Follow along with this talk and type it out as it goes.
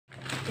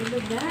Hello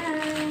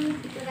guys!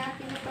 Ito na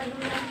aking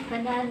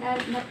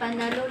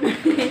napanalo na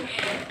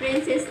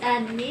Princess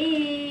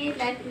Annie.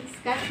 Life in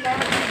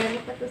Scotland. Dali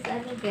pa to sa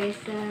ano guys,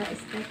 sa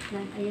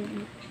Scotland.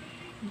 Ayan.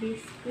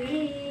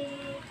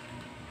 Biscuit.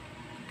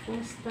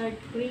 Custard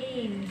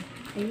cream.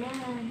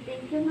 Ayan.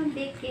 Thank you, Ma'am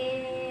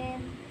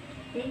Deakin.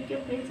 Thank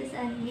you, Princess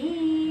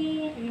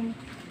Annie. Ayan.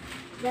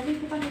 Dali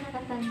ko pa na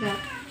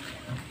nakatanggap.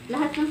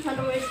 Lahat ng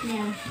followers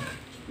niya.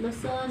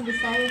 Luzon,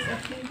 Visayas,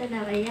 at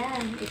Mindanao.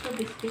 Ayan. Ito,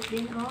 biscuit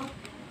din, oh.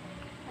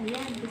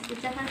 Ayan, biscuit.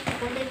 Tsaka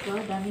chocolate, oh.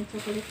 Daming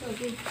chocolate, oh.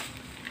 Okay.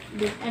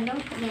 Ano,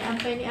 may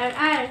ampay ni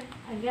RR.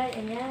 Agay,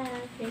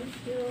 ayan. Thank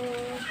you.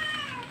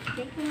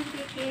 Thank you,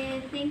 Kikin.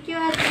 Thank you,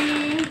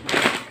 ate.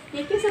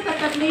 Thank you sa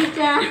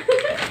patablecha.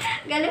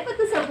 Galing pa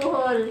to sa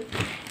Bohol.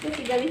 Kasi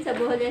galing sa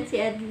Bohol yan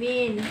si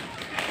admin.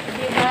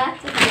 Diba?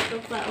 Tsaka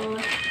ito pa, oh.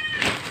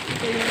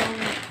 Ito yung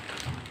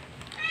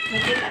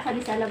nakita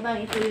kami sa labang.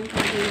 Ito yung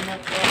pagkain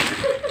ko.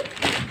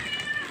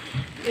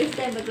 First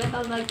time, magpapa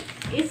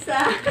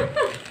mag-isa.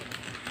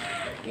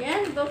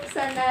 Ayan,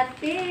 buksan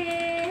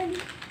natin.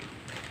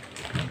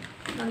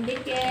 Ma'am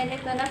Deakin,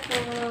 ito na po.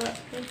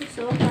 Thank you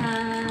so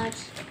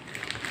much.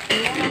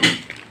 Ayan.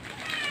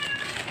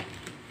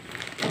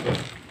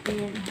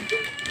 Ayan.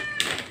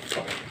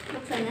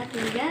 Buksan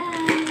natin,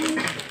 guys.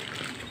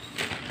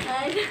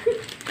 Ayan.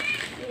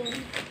 Ayan.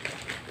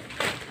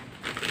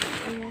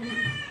 Ayan.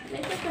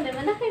 Ito pala,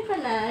 malaki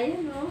pala.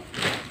 Ayan, o.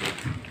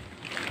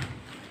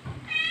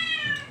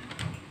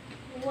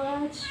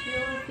 What's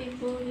your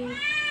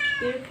favorite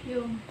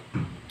perfume?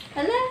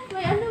 Ala,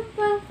 may ano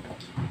pa.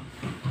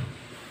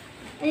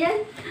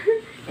 Ayan.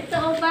 Ito,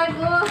 o,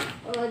 bago.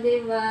 O,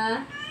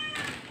 diba?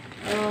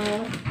 O.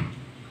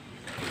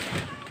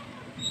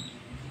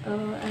 O,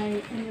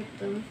 ano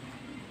to?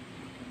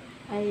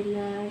 I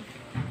love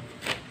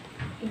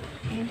it.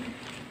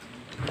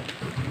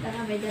 Saka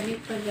may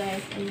damit pa,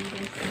 guys. Ayan,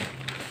 guys.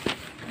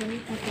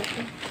 Damit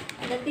ako.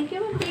 Thank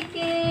you, Ma'am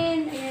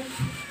Deakin. Ayan.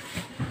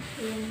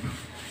 Ayan.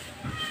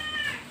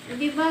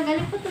 Diba?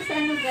 Galing po to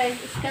sa ano,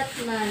 guys?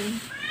 Scotland.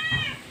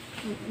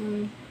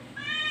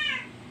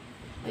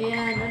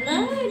 Ayan.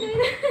 Ala.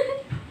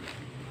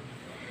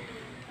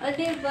 O,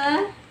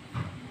 diba?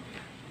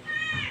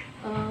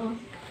 O.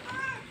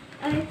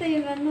 Ito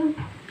yung ano.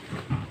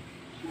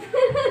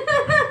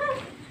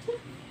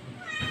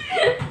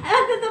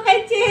 Ito to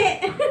kay Chi.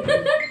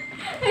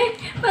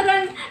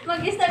 Parang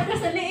mag-start ka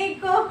sa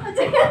liig ko.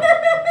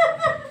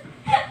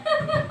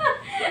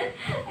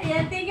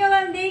 Ayan, thank you,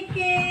 Ma'am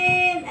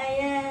Deakin.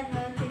 Ayan,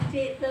 si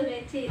Chito,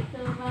 kay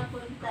Chito,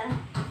 mapunta.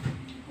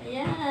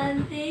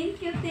 Ayan,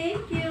 thank you,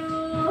 thank you.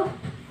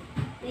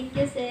 Thank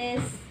you,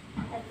 sis.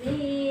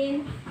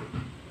 Admin.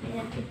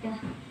 Ayan,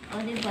 tika.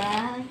 O,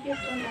 diba? Cute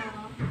ko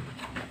na.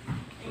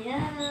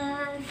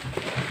 Ayan.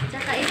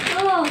 Tsaka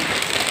ito.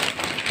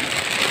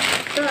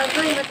 Ito,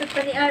 ako, matut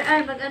pa ni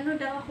RR. Mag-ano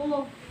daw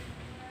ako.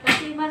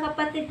 Kasi yung mga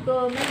kapatid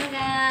ko, may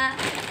mga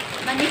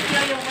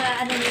manicure yung mga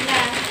ano nila.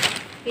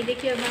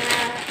 Pedicure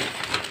mga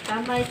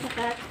kamay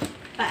saka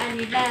paa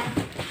nila.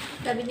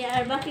 Sabi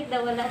niya, bakit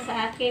daw wala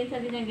sa akin?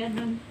 Sabi niya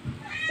ganun.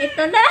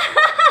 Ito na!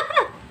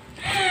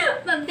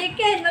 Ma'am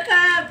Deakin,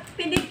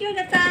 maka-pedicure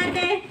na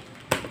tayo.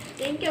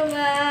 Thank you,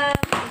 ma'am.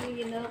 Ang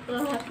ginawa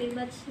ko. Happy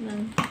match,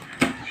 ma'am.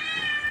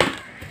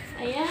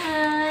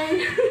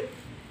 Ayan.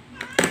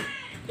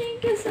 Thank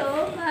you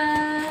so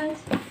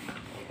much.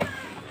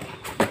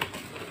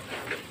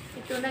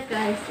 Ito na,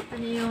 guys.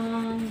 Ano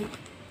yung...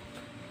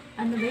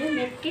 Ano ba yun?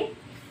 Milk kit?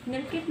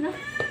 Milk kit, no?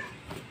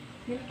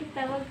 Milk kit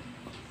tawag.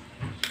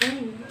 Ay,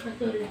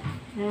 nakasulat.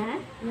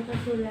 Ha?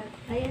 Nakasulat.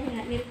 Ayan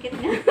nga, milk kit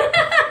nga.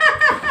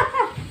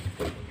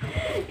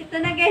 Ito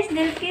na, guys.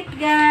 Milk kit,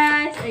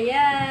 guys.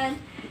 Ayan.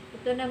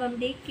 Ito na, Ma'am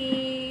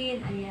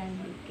Deakin.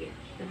 Ayan, milk kit.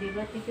 So,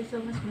 diba? Thank you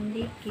so much, Ma'am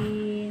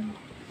Deakin.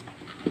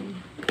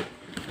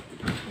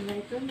 Wala,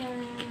 ito na.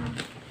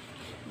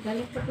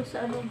 Galing pa to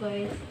sa ano,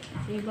 guys.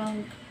 Sa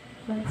ibang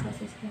bansa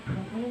sa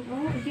Scotland. Ayan,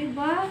 oh,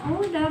 diba? Oh,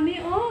 dami,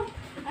 oh.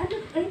 Ano,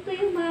 ito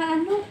yung mga,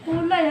 ano,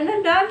 kulay.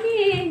 Ala,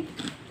 dami.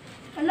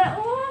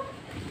 Ala, oh.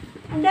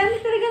 Ang dami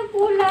talagang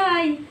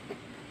kulay.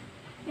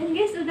 Yan,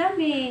 guys, oh,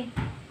 dami.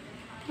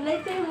 Wala,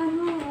 ito yung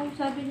ano, oh,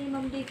 sabi ni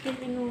Ma'am Deakin,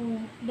 ano,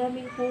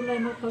 daming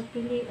kulay,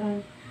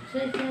 magpagpilian.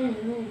 So, ito yan,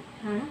 ano?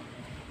 Ha?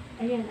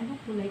 Ayan, ano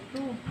kulay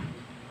ito?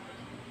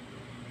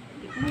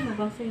 Hindi ko na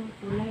mabasa yung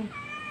kulay.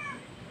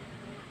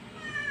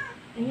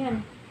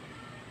 Ayan.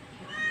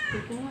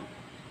 Ito nga.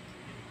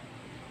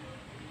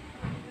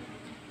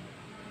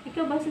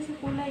 Ikaw basa sa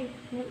kulay.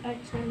 Nail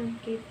art salon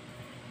kit.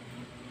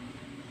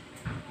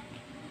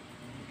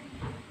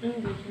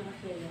 Hindi siya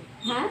kasi.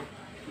 Ha?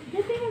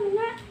 Dati nga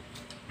nga.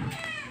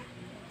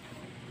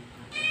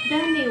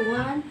 Dami.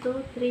 1,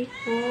 2, 3,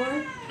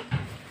 4.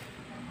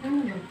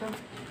 Ano ba ito?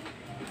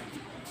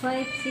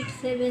 5,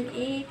 6, 7,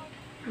 8,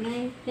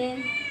 9,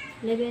 10,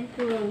 11,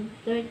 12,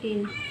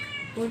 13,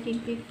 14,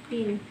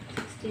 15,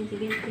 16,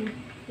 17,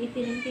 18,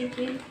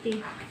 19,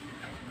 20,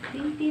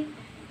 22,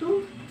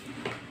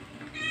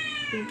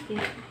 20.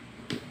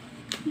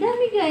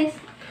 Dami, guys.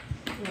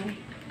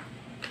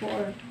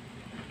 4.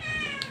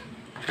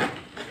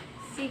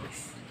 6.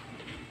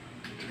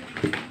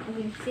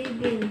 Okay,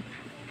 7,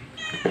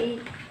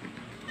 8,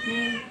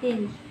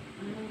 19.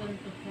 Anong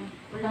ganito siya?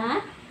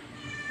 Ha?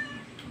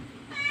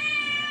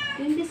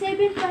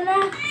 27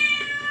 pala.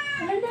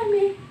 Ang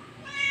dami.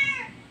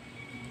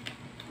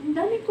 Ang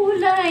dami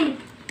kulay.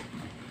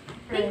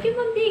 Thank you,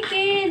 Ma'am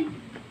Deakin.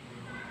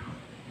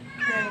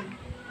 Red.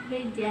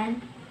 Red yan.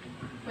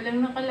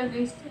 Walang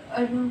nakalagay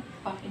sa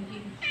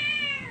packaging.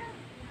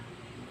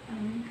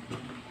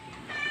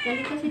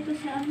 Galing kasi ito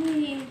sa ano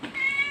eh.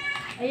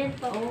 Ayan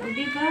pa, oh.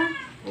 Di ba?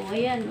 Oh,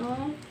 ayan,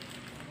 oh.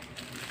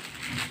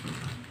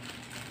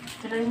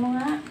 Try mo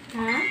nga.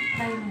 Ha?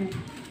 Try mo.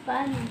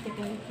 Paano?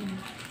 Teka, ito.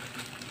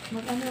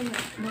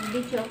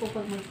 Mag-video ako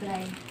pag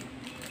mag-try.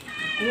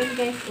 Ayan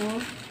guys, oh.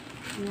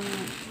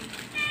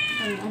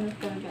 Ang ano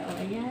talaga,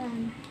 oh.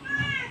 Ayan.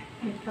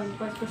 May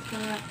pangpaspos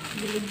na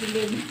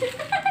gilid-gilid.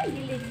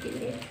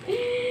 Gilid-gilid.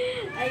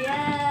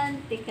 Ayan.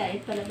 Teka,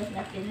 ito labas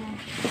natin, ha.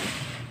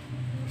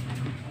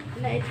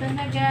 Wala, ito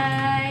na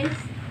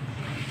guys.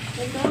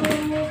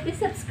 Hello. Please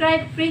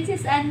subscribe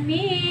Princess and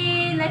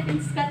Me. Life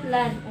in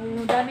Scotland.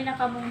 Oh, dami na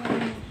kamong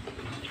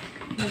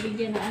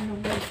nabigyan na ano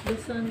guys.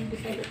 Gusto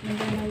decided na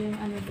gano'n yung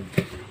ano doon.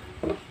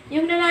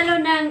 Yung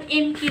nanalo ng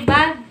MK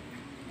bag.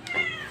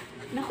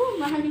 Naku,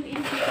 mahal yung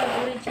MK bag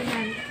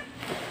original.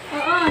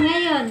 Oo,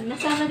 ngayon,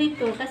 nasama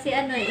dito. Kasi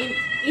ano,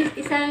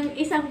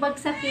 isang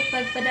bagsak yung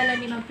pagpadala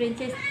ni Ma'am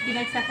Princess,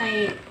 binagsak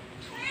kay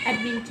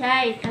Admin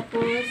Chai.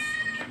 Tapos,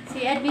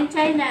 si Admin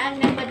Chai na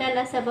ang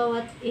nagpadala sa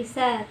bawat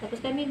isa.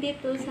 Tapos kami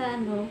dito sa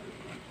ano,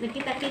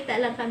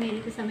 nagkita-kita lang kami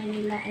dito sa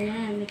Manila.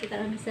 Ayan,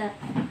 nagkita kami sa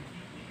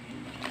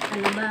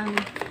Alabang.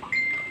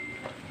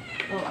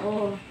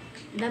 Oo.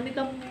 Dami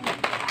kang,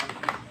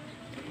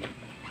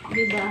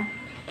 diba?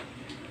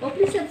 Oh,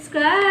 please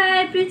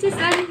subscribe! Princess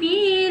and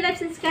Me!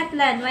 Lives in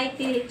Scotland,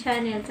 YT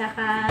channel.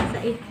 Saka sa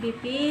FB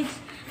page,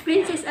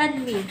 Princess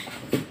and Me.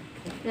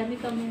 Dami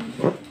ka mong,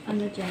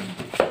 ano dyan.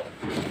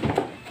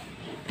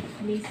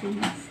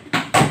 Blessings.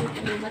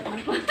 Lubat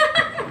lang ko.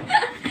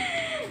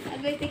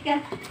 Agoy, tika.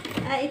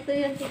 Ito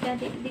yun, tika.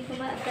 Di ko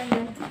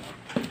matanggal.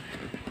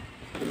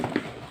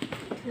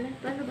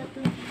 Paano ba ito?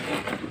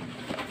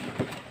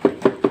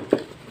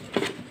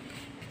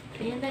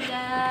 Ayan na,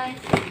 guys.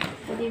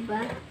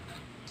 Diba?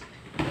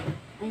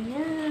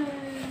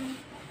 Ayan.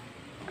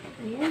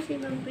 Ayan si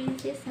Ma'am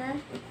Princess, ha?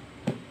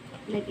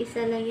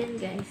 Nag-isa lang yan,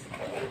 guys.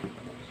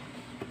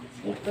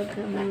 Sipag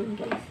naman,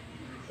 guys.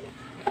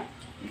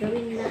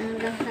 Gawin na ang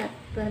lahat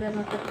para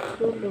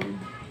makatulong.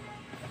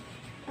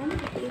 Ano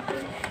ito?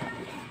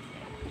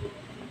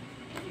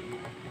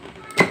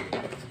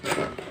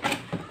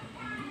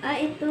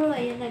 Ito.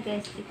 Ayan na,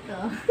 guys. Ito.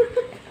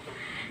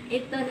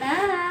 Ito na.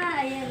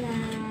 Ayan na.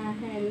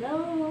 Hello.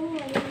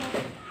 Ayan na.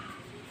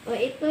 O,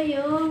 ito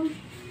yung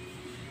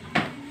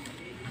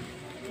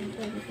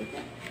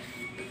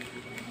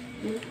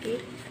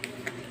milkit.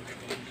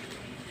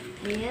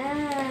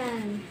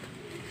 Ayan.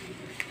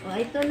 O,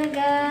 ito na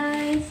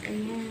guys.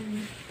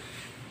 Ayan.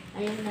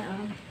 Ayan na,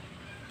 o.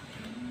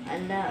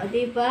 Ala, o,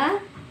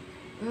 diba?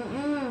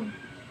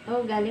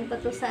 O, galing pa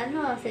to sa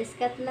ano, sa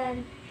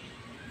Scotland.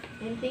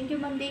 And thank you,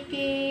 Ma'am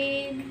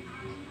Deakin.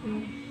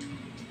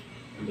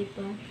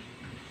 Diba?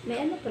 May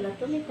ano pala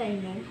to, may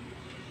timer.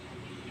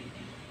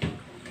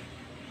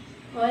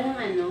 Walang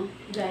ano,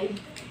 guide.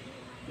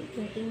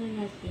 Ito,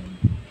 tingnan natin.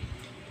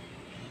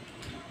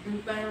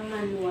 Parang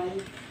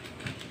manual.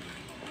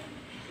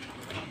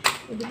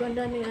 O, diba ang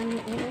daming ano,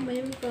 oo,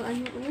 mayroon pa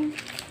ano,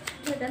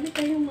 madami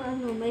kayong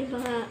ano, may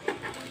mga,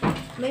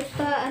 may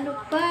pa, ano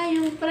pa,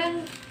 yung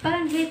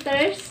parang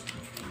glitters.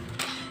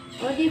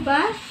 O,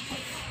 diba?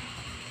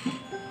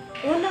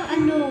 Walang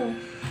ano.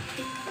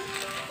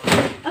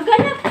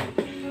 Ganap!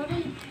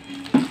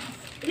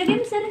 Ilagay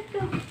mo sa ref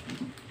to.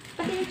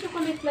 Pati yung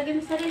chocolate, lagay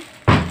mo sa ref.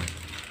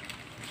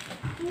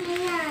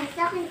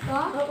 Sa akin ko?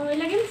 Oo,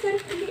 ilagay mo sa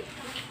ref.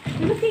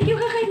 Thank you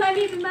ka kay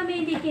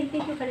Mami Deakin.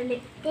 Thank you ka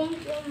lali. Thank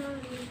you,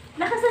 Mommy.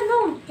 Lakasan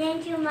mo!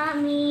 Thank you,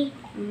 Mommy.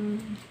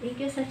 Thank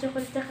you sa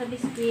chocolate at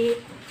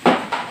biscuit.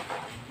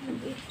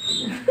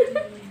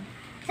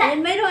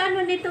 Ayan, mayroong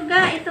ano nito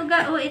ga. Ito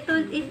ga. O,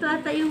 ito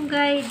ata yung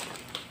guide.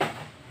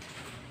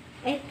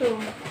 Ito.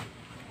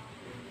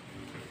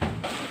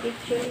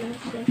 Picture lang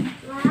siya.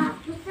 Ma,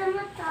 gusto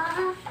mo to?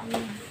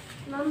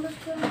 Mom,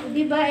 gusto mo.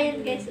 Diba?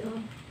 Ayan guys, oh.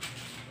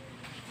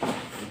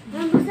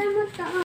 Mom, gusto mo to?